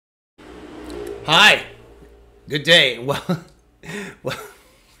Hi. Good day. Well,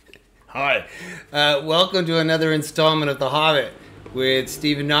 hi. Welcome to another installment of The Hobbit with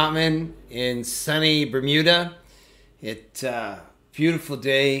Stephen Knotman in sunny Bermuda. It's a beautiful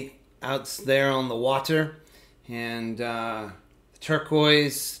day out there on the water, and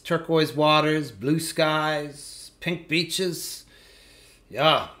turquoise waters, blue skies, pink beaches.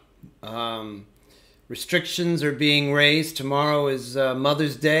 Yeah. Restrictions are being raised. Tomorrow is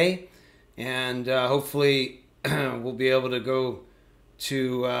Mother's Day. And hopefully we'll be able to go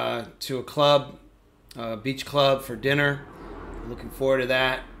to a club, beach club for dinner. Looking forward to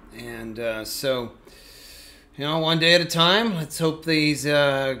that. And so, one day at a time. Let's hope these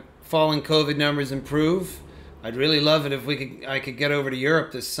falling COVID numbers improve. I'd really love it if I could get over to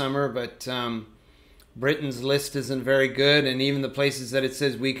Europe this summer, but Britain's list isn't very good, and even the places that it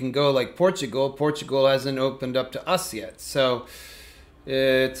says we can go, like Portugal hasn't opened up to us yet. So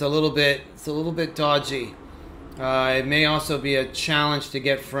it's a little bit dodgy. It may also be a challenge to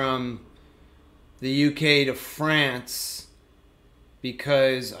get from the UK to France,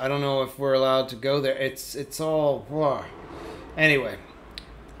 because I don't know if we're allowed to go there. It's all anyway.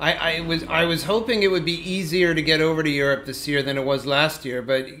 I was hoping it would be easier to get over to Europe this year than it was last year,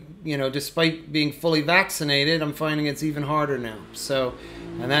 but despite being fully vaccinated, I'm finding it's even harder now. So,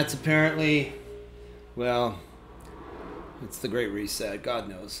 and that's apparently, well, it's the Great Reset, God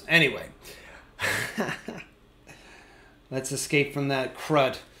knows. Anyway, let's escape from that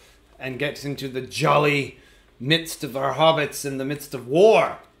crud and get into the jolly midst of our hobbits in the midst of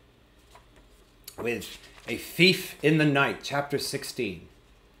war with A Thief in the Night, chapter 16.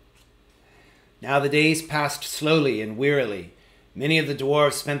 Now the days passed slowly and wearily. Many of the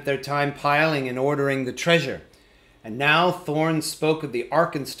dwarves spent their time piling and ordering the treasure. And now Thorn spoke of the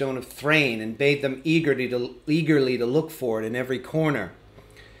Arkenstone of Thrain and bade them eagerly to look for it in every corner.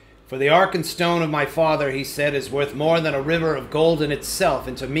 For the Arkenstone of my father, he said, is worth more than a river of gold in itself,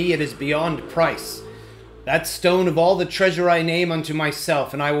 and to me it is beyond price. That stone of all the treasure I name unto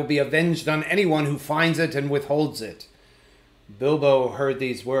myself, and I will be avenged on anyone who finds it and withholds it. Bilbo heard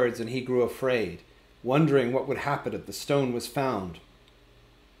these words, and he grew afraid, wondering what would happen if the stone was found.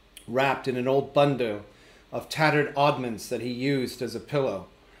 Wrapped in an old bundle of tattered oddments that he used as a pillow.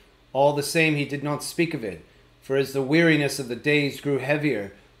 All the same, he did not speak of it, for as the weariness of the days grew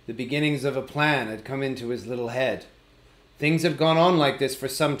heavier, the beginnings of a plan had come into his little head. Things had gone on like this for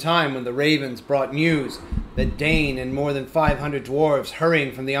some time when the ravens brought news that Dane and more than 500 dwarves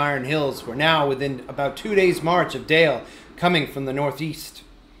hurrying from the Iron Hills were now within about 2 days' march of Dale, coming from the northeast.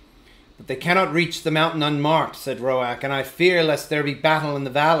 But they cannot reach the mountain unmarked, said Roak, and I fear lest there be battle in the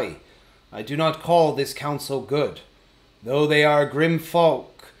valley. I do not call this counsel good. Though they are grim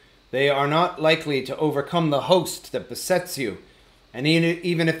folk, they are not likely to overcome the host that besets you. And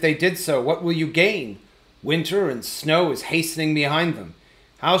even if they did so, what will you gain? Winter and snow is hastening behind them.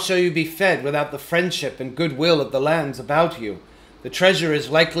 How shall you be fed without the friendship and goodwill of the lands about you? The treasure is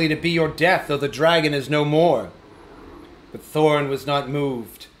likely to be your death, though the dragon is no more. But Thorn was not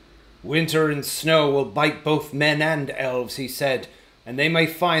moved. Winter and snow will bite both men and elves, he said, and they may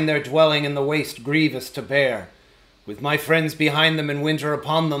find their dwelling in the waste grievous to bear. With my friends behind them and winter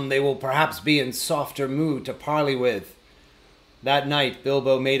upon them, they will perhaps be in softer mood to parley with. That night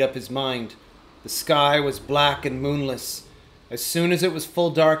Bilbo made up his mind. The sky was black and moonless. As soon as it was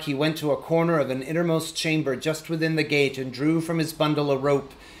full dark, he went to a corner of an innermost chamber just within the gate and drew from his bundle a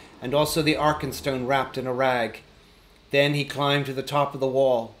rope, and also the Arkenstone wrapped in a rag. Then he climbed to the top of the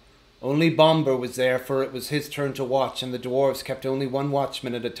wall. Only Bombur was there, for it was his turn to watch, and the dwarves kept only one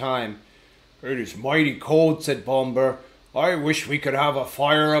watchman at a time. It is mighty cold, said Bombur. I wish we could have a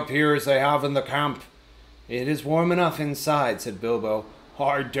fire up here as they have in the camp. It is warm enough inside, said Bilbo.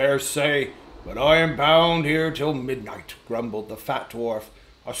 I dare say, but I am bound here till midnight, grumbled the fat dwarf.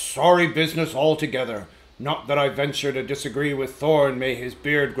 A sorry business altogether. Not that I venture to disagree with Thorn, may his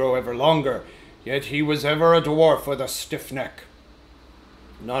beard grow ever longer, yet he was ever a dwarf with a stiff neck.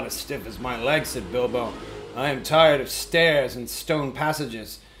 Not as stiff as my legs, said Bilbo. I am tired of stairs and stone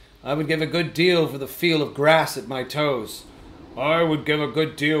passages. I would give a good deal for the feel of grass at my toes. I would give a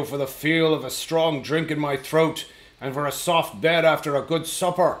good deal for the feel of a strong drink in my throat, and for a soft bed after a good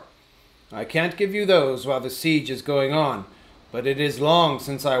supper. I can't give you those while the siege is going on, but it is long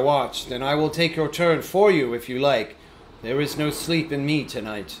since I watched, and I will take your turn for you if you like. There is no sleep in me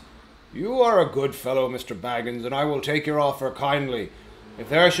tonight. You are a good fellow, Mr. Baggins, and I will take your offer kindly. If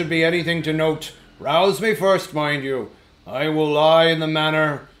there should be anything to note, rouse me first, mind you. I will lie in the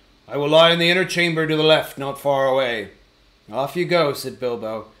inner chamber to the left, not far away. Off you go, said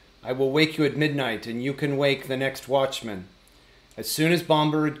Bilbo. I will wake you at midnight, and you can wake the next watchman. As soon as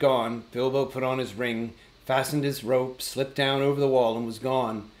Bomber had gone, Bilbo put on his ring, fastened his rope, slipped down over the wall, and was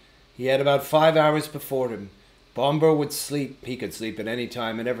gone. He had about 5 hours before him. Bomber would sleep. He could sleep at any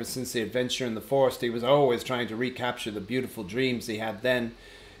time, and ever since the adventure in the forest, he was always trying to recapture the beautiful dreams he had then.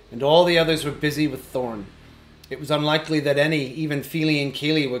 And all the others were busy with Thorn. It was unlikely that any, even Fili and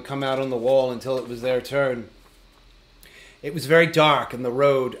Kili, would come out on the wall until it was their turn. It was very dark, and the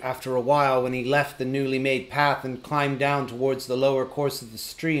road, after a while, when he left the newly made path and climbed down towards the lower course of the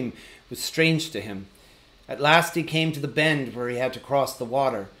stream, was strange to him. At last he came to the bend where he had to cross the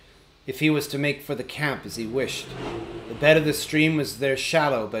water, if he was to make for the camp as he wished. The bed of the stream was there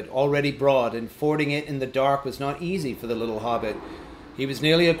shallow, but already broad, and fording it in the dark was not easy for the little hobbit. He was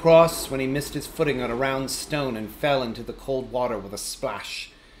nearly across when he missed his footing on a round stone and fell into the cold water with a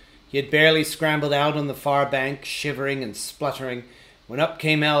splash. He had barely scrambled out on the far bank, shivering and spluttering, when up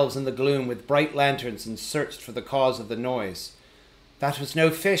came elves in the gloom with bright lanterns and searched for the cause of the noise. "That was no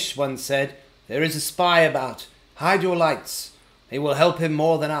fish," one said. "There is a spy about. Hide your lights. They will help him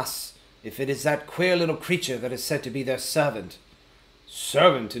more than us, if it is that queer little creature that is said to be their servant."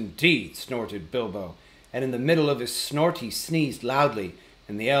 "Servant, indeed," snorted Bilbo, and in the middle of his snort he sneezed loudly,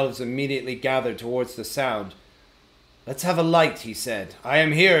 and the elves immediately gathered towards the sound. "Let's have a light," he said. "I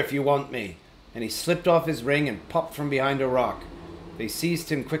am here if you want me." And he slipped off his ring and popped from behind a rock. They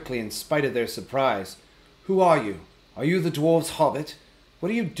seized him quickly in spite of their surprise. "Who are you? Are you the dwarves' hobbit? What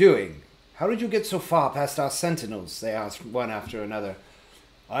are you doing? How did you get so far past our sentinels?" they asked one after another.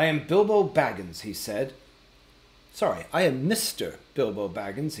 "I am Bilbo Baggins," he said. "Sorry, I am Mr. Bilbo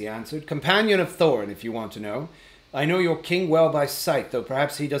Baggins," he answered. "Companion of Thorin, if you want to know. I know your king well by sight, though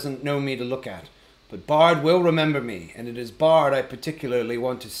perhaps he doesn't know me to look at. But Bard will remember me, and it is Bard I particularly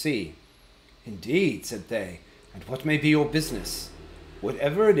want to see." "Indeed," said they, "and what may be your business?"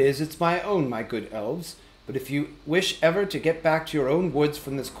 "Whatever it is, it's my own, my good elves. But if you wish ever to get back to your own woods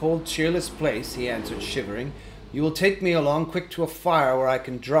from this cold, cheerless place," he answered, shivering, "you will take me along quick to a fire where I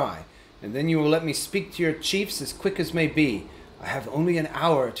can dry, and then you will let me speak to your chiefs as quick as may be. I have only an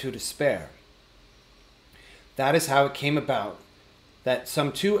hour or two to spare." That is how it came about that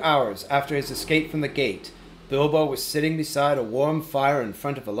some 2 hours after his escape from the gate, Bilbo was sitting beside a warm fire in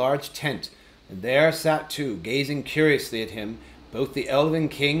front of a large tent, and there sat two, gazing curiously at him, both the elven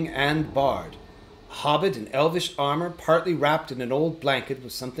king and Bard. A hobbit in elvish armor, partly wrapped in an old blanket,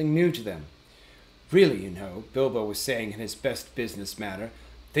 was something new to them. "Really, you know," Bilbo was saying in his best business manner,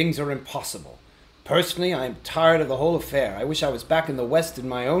 "things are impossible. Personally, I am tired of the whole affair. I wish I was back in the West in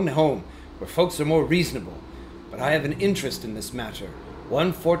my own home, where folks are more reasonable. But I have an interest in this matter,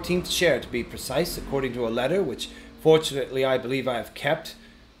 1/14th share to be precise, according to a letter, which fortunately I believe I have kept."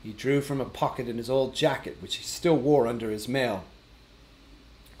 He drew from a pocket in his old jacket, which he still wore under his mail,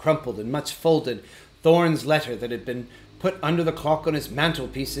 crumpled and much folded, Thorn's letter that had been put under the clock on his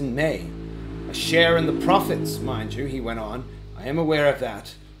mantelpiece in May. "A share in the profits, mind you," he went on. "I am aware of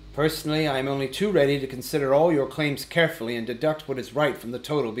that. Personally, I am only too ready to consider all your claims carefully and deduct what is right from the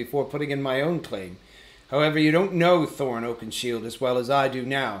total before putting in my own claim. However, you don't know Thorin Oakenshield as well as I do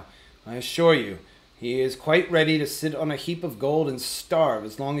now. I assure you, he is quite ready to sit on a heap of gold and starve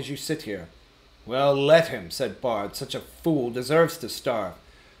as long as you sit here." "Well, let him," said Bard. "Such a fool deserves to starve."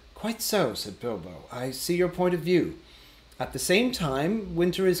 "Quite so," said Bilbo. "I see your point of view. At the same time,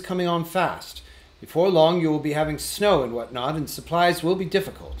 winter is coming on fast. Before long you will be having snow and what-not, and supplies will be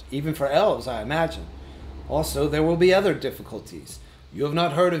difficult, even for elves, I imagine. Also, there will be other difficulties. You have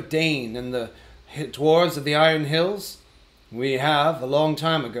not heard of Dane and the dwarves of the Iron Hills?" "We have, a long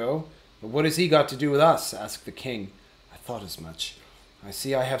time ago. But what has he got to do with us?" asked the king. "I thought as much. I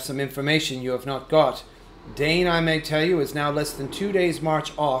see I have some information you have not got. Dane, I may tell you, is now less than 2 days'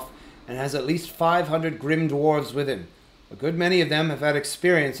 march off, and has at least 500 grim dwarves with him. A good many of them have had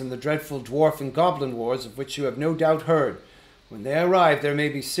experience in the dreadful dwarf and goblin wars, of which you have no doubt heard. When they arrive, there may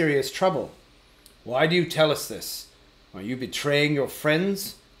be serious trouble." "Why do you tell us this? Are you betraying your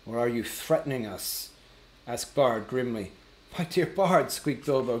friends, or are you threatening us?" asked Bard grimly. "My dear Bard," squeaked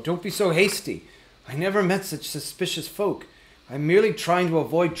Bilbo, "don't be so hasty. I never met such suspicious folk. I am merely trying to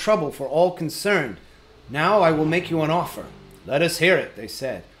avoid trouble for all concerned. Now I will make you an offer." "Let us hear it," they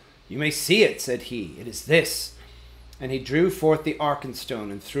said. "You may see it," said he. "It is this." And he drew forth the Arkenstone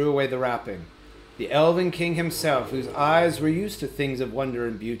and threw away the wrapping. The elven king himself, whose eyes were used to things of wonder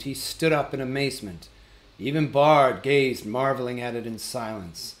and beauty, stood up in amazement. Even Bard gazed, marveling at it in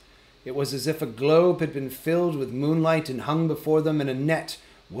silence. It was as if a globe had been filled with moonlight and hung before them in a net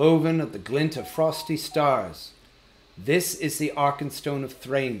woven of the glint of frosty stars. "This is the Arkenstone of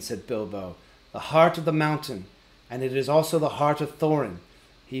Thrain," said Bilbo, "the heart of the mountain, and it is also the heart of Thorin.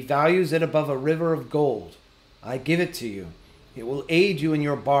 He values it above a river of gold. I give it to you, It will aid you in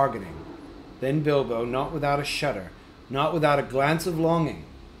your bargaining." Then Bilbo, not without a shudder, not without a glance of longing,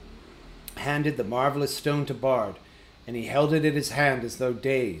 handed the marvelous stone to Bard, and he held it in his hand as though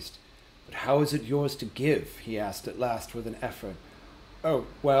dazed. "But how is it yours to give?" he asked at last with an effort. "Oh,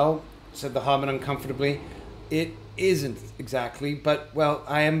 well," said the Hobbit uncomfortably, "it isn't exactly, but, well,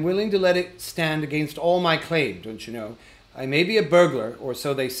 I am willing to let it stand against all my claim, don't you know? I may be a burglar, or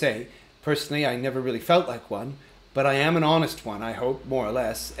so they say. Personally, I never really felt like one, but I am an honest one, I hope, more or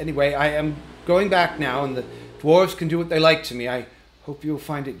less. Anyway, I am going back now, and the dwarves can do what they like to me. I hope you'll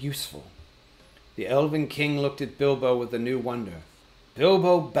find it useful." The Elven King looked at Bilbo with a new wonder.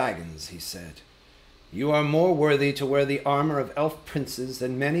 "Bilbo Baggins," he said, "you are more worthy to wear the armor of elf princes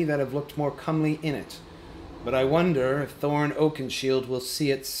than many that have looked more comely in it. But I wonder if Thorin Oakenshield will see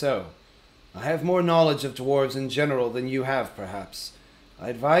it so. I have more knowledge of dwarves in general than you have, perhaps. I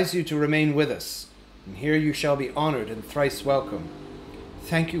advise you to remain with us, and here you shall be honored and thrice welcome."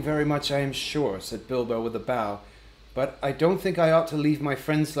 "Thank you very much, I am sure," said Bilbo with a bow, "but I don't think I ought to leave my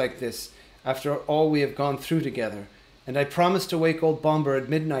friends like this, after all we have gone through together. And I promised to wake old Bomber at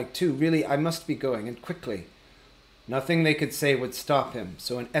midnight, too. Really, I must be going, and quickly." Nothing they could say would stop him,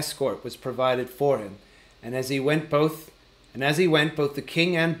 so an escort was provided for him, and as he went, both the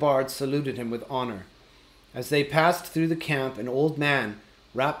king and Bard saluted him with honor. As they passed through the camp, an old man,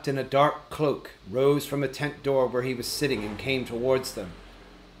 wrapped in a dark cloak, rose from a tent door where he was sitting and came towards them.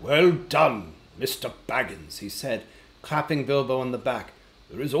 "Well done, Mr. Baggins," he said, clapping Bilbo on the back.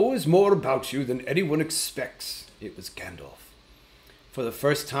 "There is always more about you than anyone expects." It was Gandalf. For the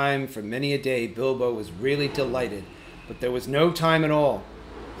first time for many a day, Bilbo was really delighted, but there was no time at all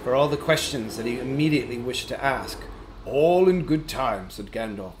for all the questions that he immediately wished to ask. "All in good time," said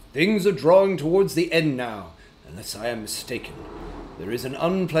Gandalf. "Things are drawing towards the end now, unless I am mistaken. There is an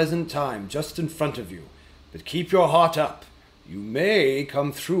unpleasant time just in front of you, but keep your heart up. You may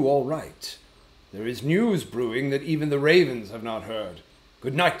come through all right. There is news brewing that even the ravens have not heard.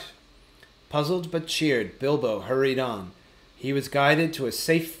 Good night." Puzzled but cheered, Bilbo hurried on. He was guided to a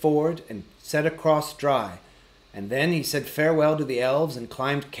safe ford and set across dry, and then he said farewell to the elves and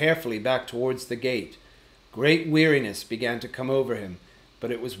climbed carefully back towards the gate. Great weariness began to come over him, but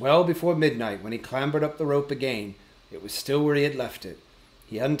it was well before midnight when he clambered up the rope again. It was still where he had left it.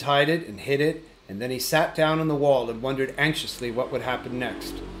 He untied it and hid it, and then he sat down on the wall and wondered anxiously what would happen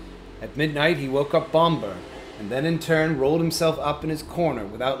next. At midnight he woke up Bomber, and then in turn rolled himself up in his corner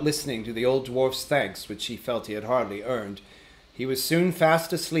without listening to the old dwarf's thanks, which he felt he had hardly earned. He was soon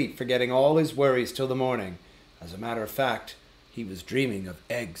fast asleep, forgetting all his worries till the morning. As a matter of fact, he was dreaming of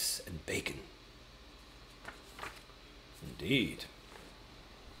eggs and bacon. Indeed.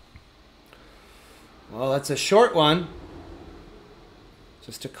 Well, that's a short one.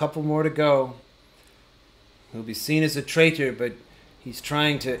 Just a couple more to go. He'll be seen as a traitor, but he's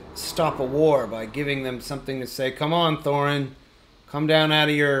trying to stop a war by giving them something to say. "Come on, Thorin. Come down out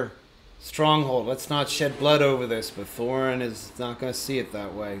of your stronghold. Let's not shed blood over this." But Thorin is not going to see it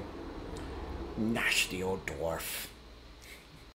that way. Nasty old dwarf.